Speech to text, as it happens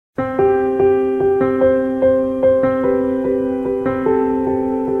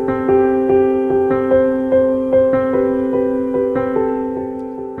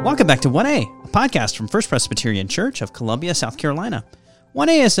Welcome back to 1A, a podcast from First Presbyterian Church of Columbia, South Carolina.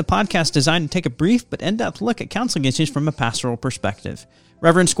 1A is a podcast designed to take a brief but in-depth look at counseling issues from a pastoral perspective.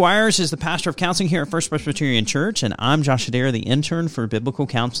 Reverend Squires is the pastor of counseling here at First Presbyterian Church, and I'm Josh Adair, the intern for biblical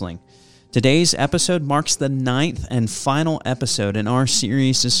counseling. Today's episode marks the 9th and final episode in our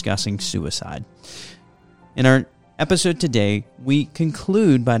series discussing suicide. In our episode today, we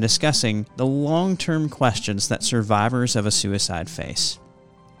conclude by discussing the long-term questions that survivors of a suicide face.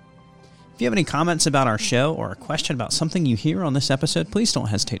 If you have any comments about our show or a question about something you hear on this episode, please don't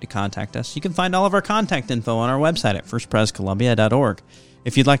hesitate to contact us. You can find all of our contact info on our website at firstprescolumbia.org.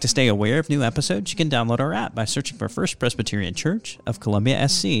 If you'd like to stay aware of new episodes, you can download our app by searching for First Presbyterian Church of Columbia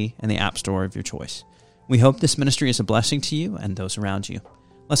SC in the App Store of your choice. We hope this ministry is a blessing to you and those around you.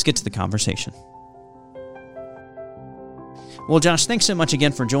 Let's get to the conversation. Well, Josh, thanks so much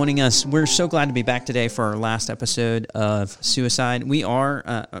again for joining us. We're so glad to be back today for our last episode of suicide. We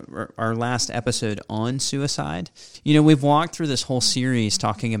are our last episode on suicide. You know, we've walked through this whole series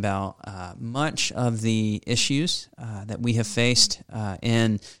talking about much of the issues that we have faced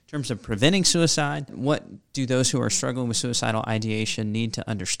in terms of preventing suicide. What do those who are struggling with suicidal ideation need to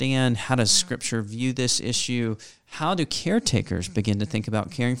understand? How does Scripture view this issue? How do caretakers begin to think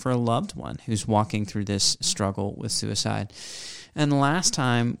about caring for a loved one who's walking through this struggle with suicide? And last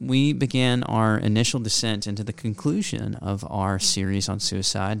time, we began our initial descent into the conclusion of our series on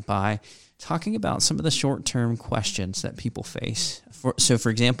suicide by talking about some of the short-term questions that people face. For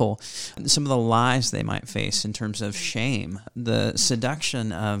example, some of the lies they might face in terms of shame, the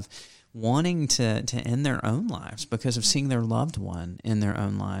seduction of wanting to end their own lives because of seeing their loved one in their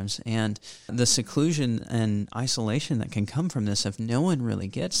own lives, and the seclusion and isolation that can come from this if no one really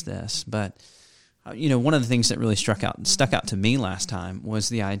gets this. But you know, one of the things that really stuck out to me last time was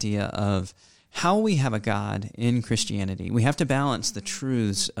the idea of how we have a God in Christianity. We have to balance the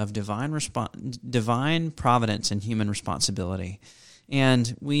truths of divine providence and human responsibility.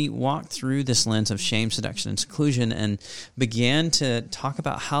 And we walked through this lens of shame, seduction, and seclusion and began to talk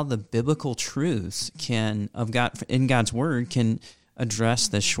about how the biblical truths in God's Word can address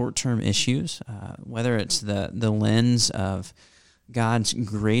the short-term issues, whether it's the lens of God's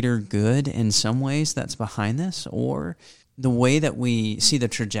greater good in some ways that's behind this, or the way that we see the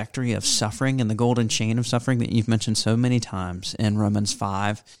trajectory of suffering and the golden chain of suffering that you've mentioned so many times in Romans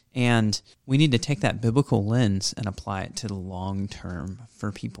 5. And we need to take that biblical lens and apply it to the long term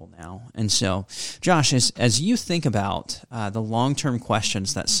for people now. And so, Josh, as you think about the long-term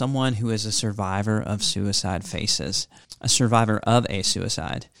questions that someone who is a survivor of suicide faces, a survivor of a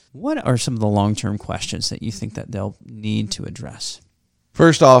suicide, what are some of the long-term questions that you think that they'll need to address?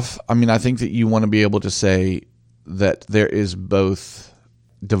 First off, I think that you want to be able to say that there is both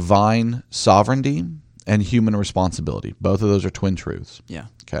divine sovereignty and human responsibility. Both of those are twin truths. Yeah.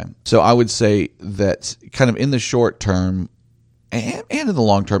 Okay. So I would say that kind of in the short term and in the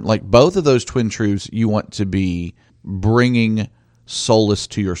long term, like both of those twin truths, you want to be bringing solace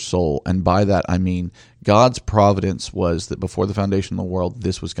to your soul. And by that, I mean God's providence was that before the foundation of the world,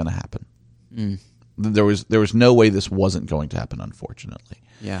 this was going to happen. There was no way this wasn't going to happen, unfortunately.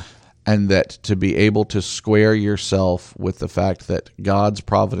 Yeah. And that to be able to square yourself with the fact that God's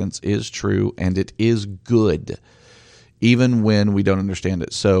providence is true and it is good, even when we don't understand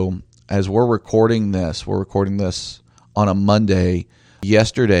it. So as we're recording this on a Monday.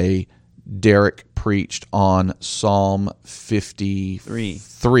 Yesterday, Derek preached on Psalm 53.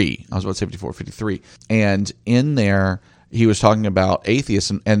 I was about to say 54, 53. And in there, he was talking about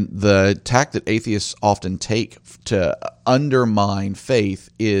atheists and the tack that atheists often take to undermine faith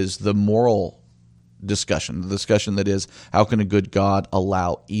is the moral discussion, the discussion that is, how can a good God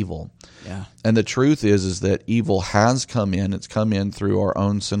allow evil? Yeah. And the truth is that evil has come in. It's come in through our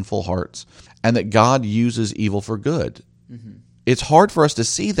own sinful hearts, and that God uses evil for good. Mm-hmm. It's hard for us to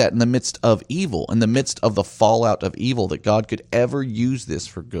see that in the midst of evil, in the midst of the fallout of evil, that God could ever use this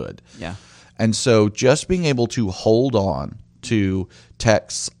for good. Yeah. And so just being able to hold on to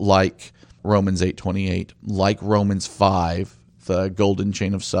texts like Romans 8:28, like Romans 5, the golden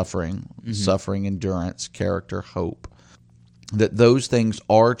chain of suffering, suffering, endurance, character, hope, that those things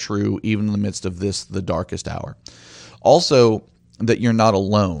are true even in the midst of this, the darkest hour. Also, that you're not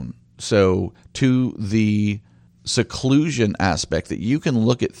alone. So to the seclusion aspect, that you can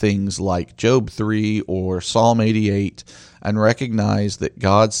look at things like Job 3 or Psalm 88 and recognize that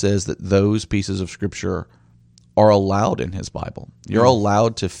God says that those pieces of Scripture are allowed in His Bible. You're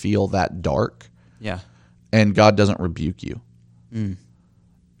allowed to feel that dark, and God doesn't rebuke you.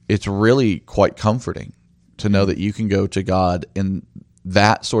 It's really quite comforting to know that you can go to God in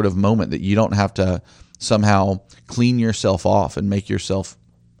that sort of moment, that you don't have to somehow clean yourself off and make yourself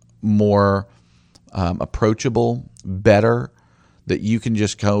more approachable, better, that you can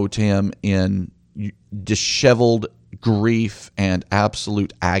just go to him in disheveled grief and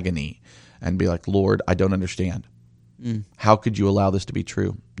absolute agony and be like, Lord, I don't understand. How could you allow this to be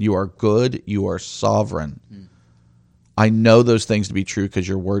true? You are good. You are sovereign. I know those things to be true because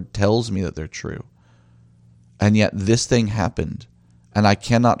your word tells me that they're true. And yet this thing happened, and I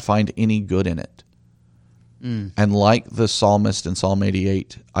cannot find any good in it. And like the psalmist in Psalm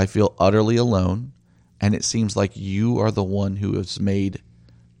 88, I feel utterly alone, and it seems like you are the one who has made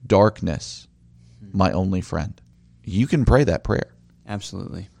darkness my only friend. You can pray that prayer.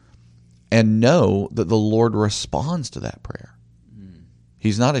 Absolutely. And know that the Lord responds to that prayer.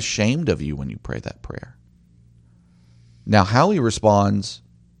 He's not ashamed of you when you pray that prayer. Now, how he responds,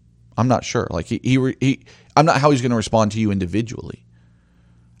 I'm not sure. Like I'm not how he's going to respond to you individually.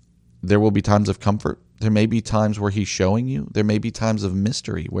 There will be times of comfort. There may be times where he's showing you. There may be times of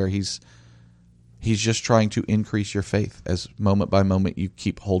mystery where he's just trying to increase your faith as moment by moment you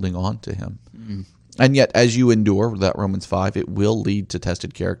keep holding on to him. And yet, as you endure that Romans 5, it will lead to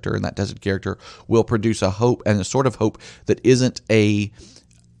tested character, and that tested character will produce a hope, and a sort of hope that isn't a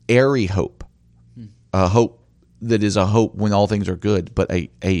airy hope, a hope that is a hope when all things are good, but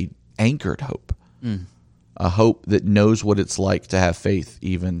a anchored hope, a hope that knows what it's like to have faith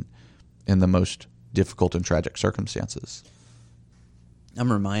even in the most difficult and tragic circumstances.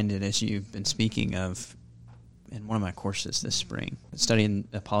 I'm reminded, as you've been speaking of, in one of my courses this spring, studying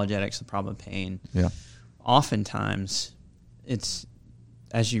apologetics, the problem of pain. Yeah. Oftentimes, it's,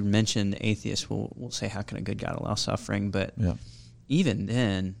 as you mentioned, atheists will say, how can a good God allow suffering? But even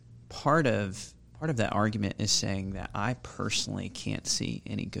then, part of that argument is saying that I personally can't see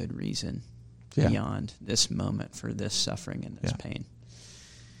any good reason beyond this moment for this suffering and this pain.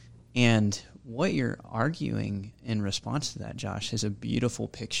 And what you're arguing in response to that, Josh, is a beautiful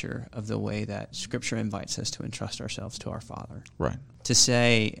picture of the way that Scripture invites us to entrust ourselves to our Father. Right. To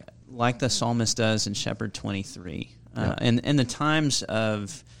say, like the psalmist does in Shepherd 23, and the times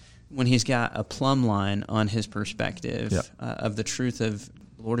of when he's got a plumb line on his perspective of the truth of,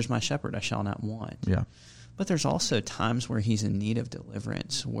 the Lord is my shepherd, I shall not want. Yeah. But there's also times where he's in need of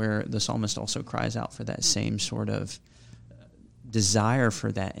deliverance, where the psalmist also cries out for that same sort of desire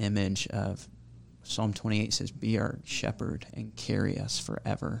for that image of Psalm 28 says, be our shepherd and carry us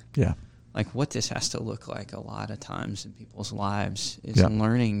forever. Yeah. Like what this has to look like a lot of times in people's lives is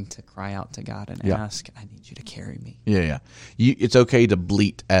learning to cry out to God and ask, I need you to carry me. Yeah. It's okay to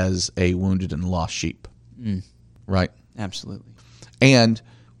bleat as a wounded and lost sheep. Right? Absolutely. And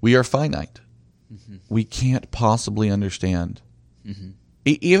we are finite. We can't possibly understand.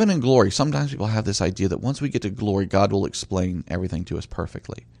 Even in glory, sometimes people have this idea that once we get to glory, God will explain everything to us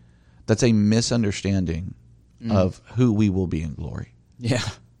perfectly. That's a misunderstanding of who we will be in glory. Yeah.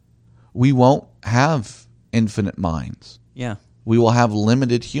 We won't have infinite minds. Yeah. We will have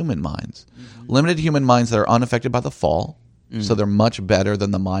limited human minds. Limited human minds that are unaffected by the fall. So they're much better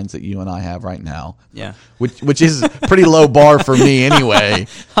than the minds that you and I have right now. Yeah. Which is a pretty low bar for me anyway.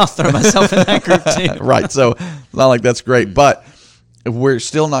 I'll throw myself in that group too. Right. So it's not like that's great. But we're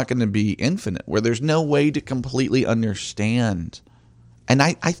still not going to be infinite, where there's no way to completely understand. And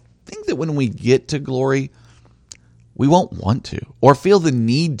I think that when we get to glory, we won't want to or feel the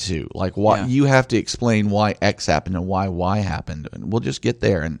need to. Like why you have to explain why X happened and why Y happened. And we'll just get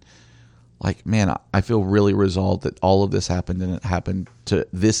there and like, man, I feel really resolved that all of this happened and it happened to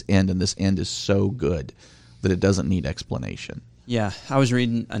this end, and this end is so good that it doesn't need explanation. Yeah, I was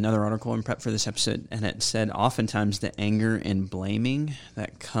reading another article in prep for this episode, and it said oftentimes the anger and blaming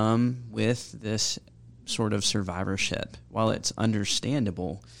that come with this sort of survivorship, while it's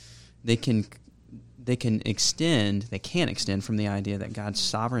understandable, they can extend from the idea that God's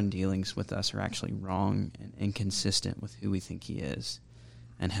sovereign dealings with us are actually wrong and inconsistent with who we think He is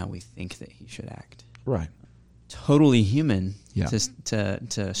and how we think that He should act. Right. Totally human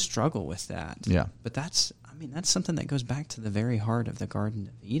to struggle with that. Yeah. But that's something that goes back to the very heart of the Garden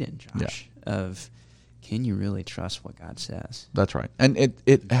of Eden, Josh, of can you really trust what God says? That's right. And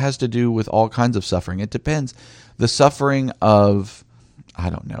it has to do with all kinds of suffering. It depends. The suffering of,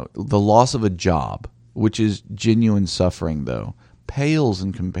 I don't know, the loss of a job, which is genuine suffering, though, pales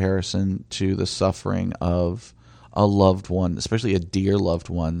in comparison to the suffering of a loved one, especially a dear loved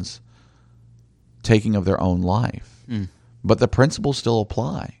one's taking of their own life. But the principles still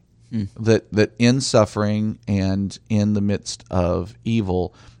apply. That in suffering and in the midst of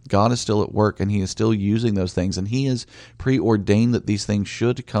evil, God is still at work, and He is still using those things, and He has preordained that these things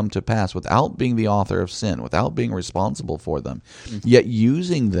should come to pass without being the author of sin, without being responsible for them, yet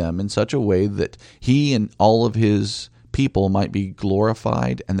using them in such a way that He and all of His people might be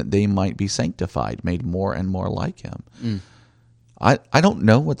glorified and that they might be sanctified, made more and more like him. I don't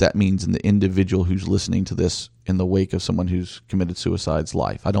know what that means in the individual who's listening to this in the wake of someone who's committed suicide's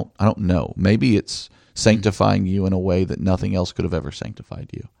life. I don't know. Maybe it's sanctifying you in a way that nothing else could have ever sanctified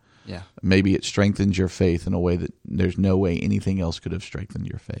you. Yeah. Maybe it strengthens your faith in a way that there's no way anything else could have strengthened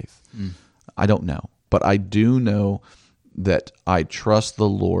your faith. I don't know. But I do know that I trust the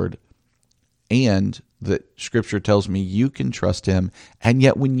Lord, and that Scripture tells me you can trust him, and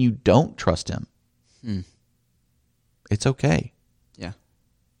yet when you don't trust him, it's okay. Yeah.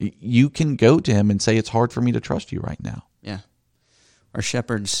 You can go to him and say, it's hard for me to trust you right now. Yeah. Our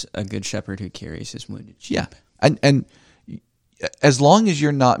shepherd's a good shepherd who carries his wounded sheep. Yeah. And as long as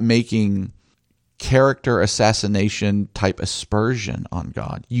you're not making character assassination type aspersion on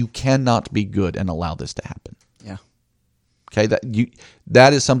God, you cannot be good and allow this to happen. Yeah. Okay,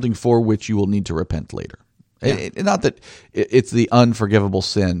 that is something for which you will need to repent later. Yeah. Not that it's the unforgivable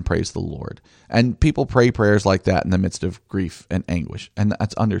sin, praise the Lord. And people pray prayers like that in the midst of grief and anguish, and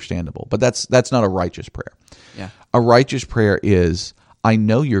that's understandable. But that's not a righteous prayer. Yeah. A righteous prayer is, I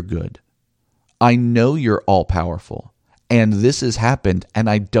know you're good. I know you're all-powerful. And this has happened, and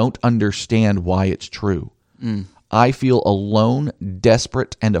I don't understand why it's true. I feel alone,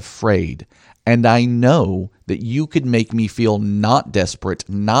 desperate, and afraid. And I know that you could make me feel not desperate,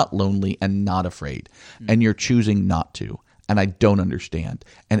 not lonely, and not afraid. And you're choosing not to. And I don't understand.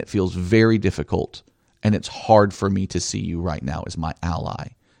 And it feels very difficult. And it's hard for me to see you right now as my ally,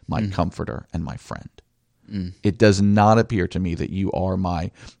 my comforter, and my friend. It does not appear to me that you are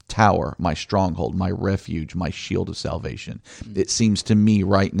my tower, my stronghold, my refuge, my shield of salvation. It seems to me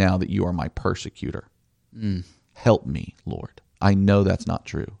right now that you are my persecutor. Help me, Lord. I know that's not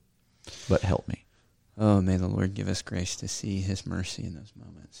true, but help me. Oh, may the Lord give us grace to see his mercy in those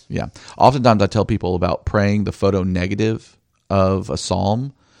moments. Yeah. Oftentimes I tell people about praying the photo negative of a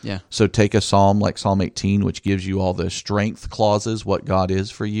psalm. Yeah. So take a psalm like Psalm 18, which gives you all the strength clauses, what God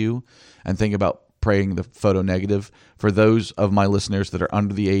is for you, and think about praying the photo negative. For those of my listeners that are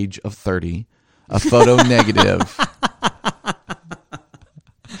under the age of 30, a photo negative...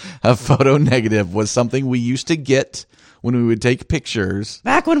 A photo negative was something we used to get when we would take pictures.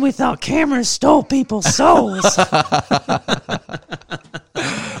 Back when we thought cameras stole people's souls.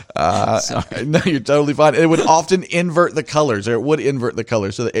 No, you're totally fine. It would often invert the colors, or it would invert the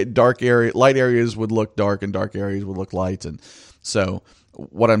colors, so that light areas would look dark and dark areas would look light. And so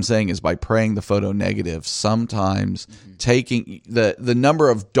what I'm saying is, by praying the photo negative, sometimes taking the number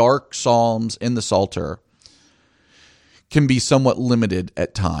of dark psalms in the Psalter can be somewhat limited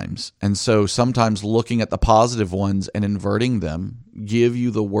at times. And so sometimes looking at the positive ones and inverting them give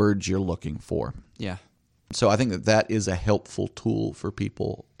you the words you're looking for. Yeah. So I think that is a helpful tool for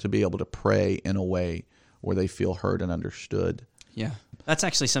people to be able to pray in a way where they feel heard and understood. Yeah. That's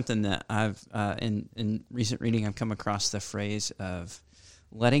actually something that I've, in recent reading, I've come across the phrase of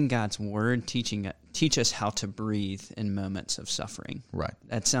letting God's word teach us how to breathe in moments of suffering. Right.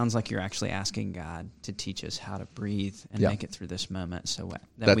 That sounds like you're actually asking God to teach us how to breathe and make it through this moment so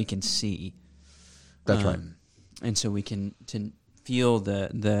that we can see. That's right. And so we can feel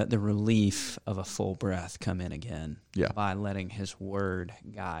the relief of a full breath come in again by letting his word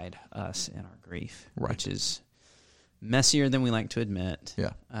guide us in our grief, which is messier than we like to admit.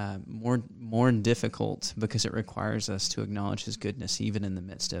 Yeah. More difficult because it requires us to acknowledge his goodness even in the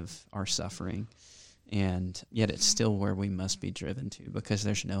midst of our suffering. And yet it's still where we must be driven to because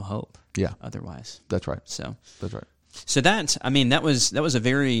there's no hope otherwise. That's right. That's right. So that was a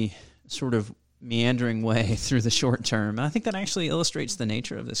very sort of meandering way through the short term. And I think that actually illustrates the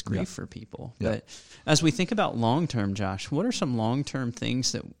nature of this grief for people. Yeah. But as we think about long-term, Josh, what are some long-term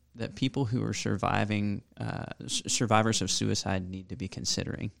things that people who are survivors of suicide need to be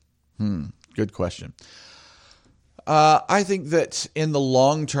considering? Good question. I think that in the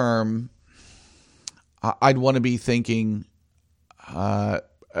long term, I'd want to be thinking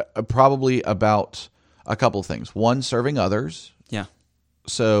probably about a couple of things. One, serving others. Yeah.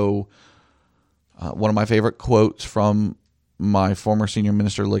 So one of my favorite quotes from my former senior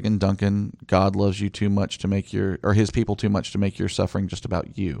minister, Ligon Duncan, God loves you too much to make his people too much to make your suffering just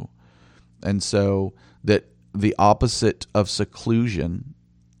about you. And so that the opposite of seclusion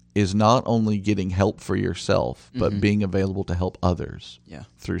is not only getting help for yourself, but being available to help others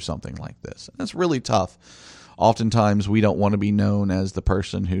through something like this. And that's really tough. Oftentimes, we don't want to be known as the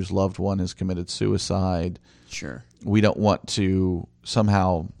person whose loved one has committed suicide. Sure. We don't want to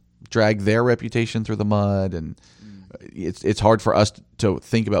somehow drag their reputation through the mud. And it's hard for us to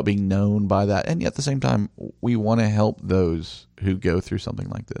think about being known by that, and yet at the same time, we want to help those who go through something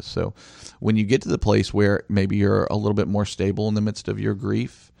like this. So when you get to the place where maybe you're a little bit more stable in the midst of your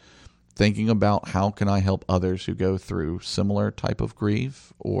grief, thinking about how can I help others who go through similar type of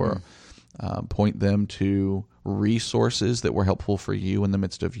grief, or point them to resources that were helpful for you in the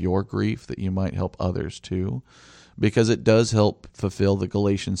midst of your grief that you might help others too, because it does help fulfill the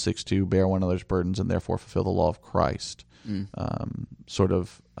Galatians 6:2, bear one another's burdens and therefore fulfill the law of Christ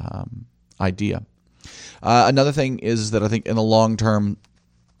idea. Another thing is that I think in the long term,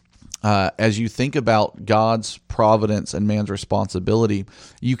 as you think about God's providence and man's responsibility,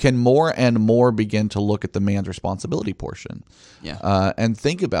 you can more and more begin to look at the man's responsibility portion. And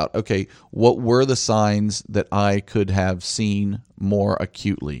think about, okay, what were the signs that I could have seen more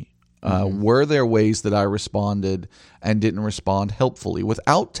acutely? Were there ways that I responded and didn't respond helpfully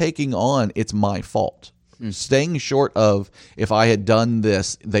without taking on it's my fault? Staying short of, if I had done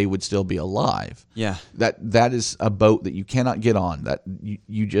this, they would still be alive. That is a boat that you cannot get on. That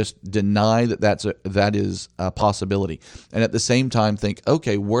you just deny that is a possibility. And at the same time think,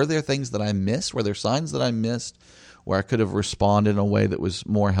 okay, were there things that I missed? Were there signs that I missed where I could have responded in a way that was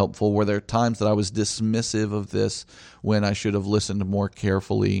more helpful? Were there times that I was dismissive of this when I should have listened more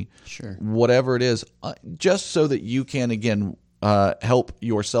carefully? Sure. Whatever it is, just so that you can, again, help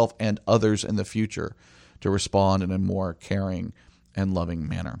yourself and others in the future to respond in a more caring and loving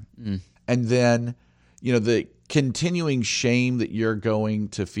manner. And then, the continuing shame that you're going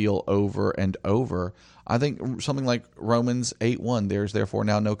to feel over and over, I think something like Romans 8:1, there's therefore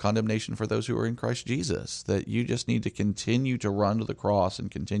now no condemnation for those who are in Christ Jesus, that you just need to continue to run to the cross and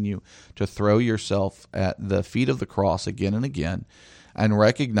continue to throw yourself at the feet of the cross again and again, and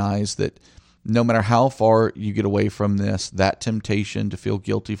recognize that no matter how far you get away from this, that temptation to feel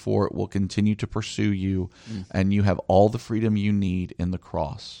guilty for it will continue to pursue you, and you have all the freedom you need in the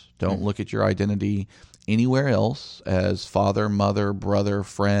cross. Don't look at your identity anywhere else as father, mother, brother,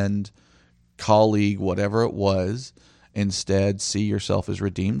 friend, colleague, whatever it was. Instead, see yourself as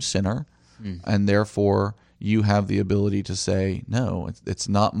redeemed sinner, and therefore you have the ability to say, no, it's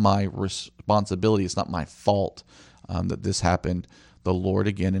not my responsibility, it's not my fault that this happened. The Lord,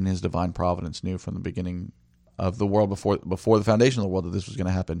 again, in his divine providence, knew from the beginning of the world, before the foundation of the world, that this was going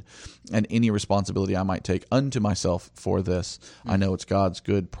to happen. And any responsibility I might take unto myself for this, I know it's God's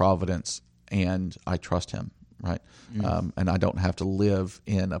good providence, and I trust him, right? And I don't have to live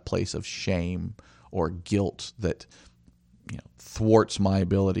in a place of shame or guilt that thwarts my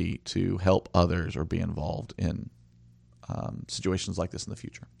ability to help others or be involved in situations like this in the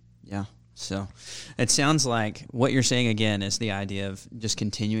future. Yeah. So it sounds like what you're saying again is the idea of just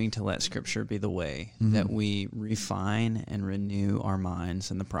continuing to let Scripture be the way that we refine and renew our minds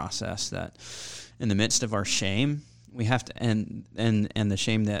in the process, that in the midst of our shame, we have to, and the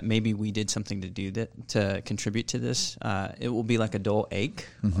shame that maybe we did something to do that to contribute to this, it will be like a dull ache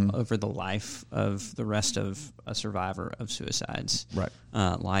over the life of the rest of a survivor of suicide's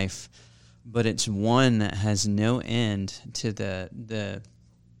life. But it's one that has no end to the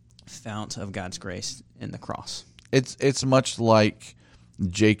fount of God's grace in the cross. It's much like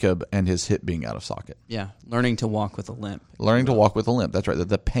Jacob and his hip being out of socket. Yeah, learning to walk with a limp. Learning to walk with a limp. That's right.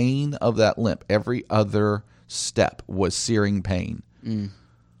 The pain of that limp, every other step was searing pain.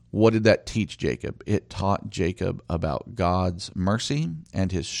 What did that teach Jacob? It taught Jacob about God's mercy and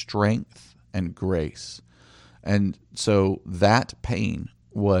his strength and grace. And so that pain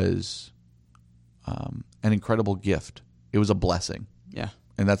was an incredible gift. It was a blessing. Yeah.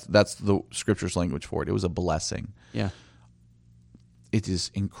 And that's the Scripture's language for it. It was a blessing. Yeah. It is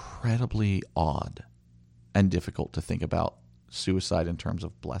incredibly odd and difficult to think about suicide in terms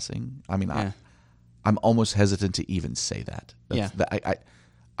of blessing. I mean, I'm almost hesitant to even say that.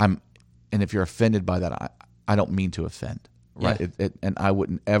 And if you're offended by that, I don't mean to offend, right? Yeah. And I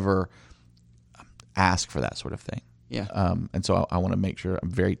wouldn't ever ask for that sort of thing. Yeah. And so I want to make sure I'm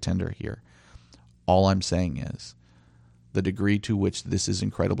very tender here. All I'm saying is, the degree to which this is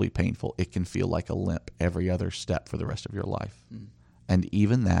incredibly painful, it can feel like a limp every other step for the rest of your life. And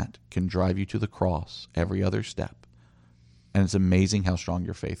even that can drive you to the cross every other step. And it's amazing how strong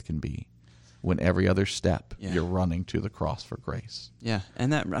your faith can be when every other step you're running to the cross for grace. Yeah,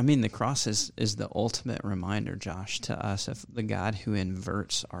 and the cross is the ultimate reminder, Josh, to us of the God who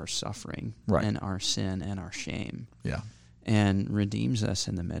inverts our suffering and our sin and our shame. Yeah. And redeems us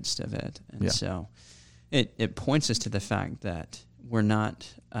in the midst of it. And so It points us to the fact that we're not.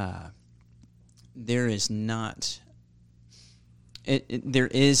 There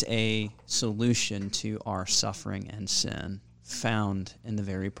is a solution to our suffering and sin found in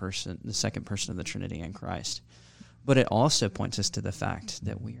the second person of the Trinity in Christ. But it also points us to the fact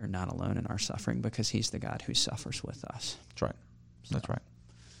that we are not alone in our suffering because he's the God who suffers with us. That's right. That's right.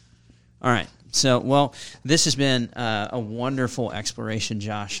 All right. So, well, this has been a wonderful exploration,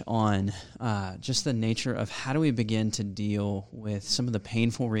 Josh, on just the nature of how do we begin to deal with some of the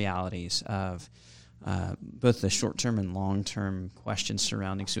painful realities of both the short-term and long-term questions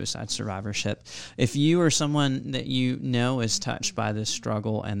surrounding suicide survivorship. If you or someone that you know is touched by this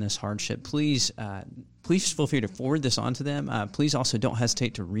struggle and this hardship, please feel free to forward this on to them. Please also don't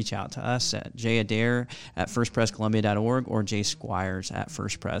hesitate to reach out to us at jadair@firstprescolumbia.org or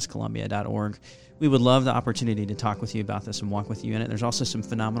jsquires@firstprescolumbia.org. We would love the opportunity to talk with you about this and walk with you in it. There's also some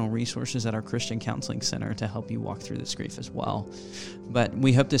phenomenal resources at our Christian Counseling Center to help you walk through this grief as well. But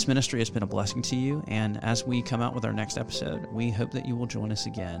we hope this ministry has been a blessing to you. And as we come out with our next episode, we hope that you will join us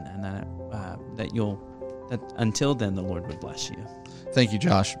again and that until then, the Lord would bless you. Thank you,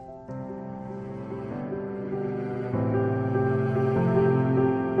 Josh.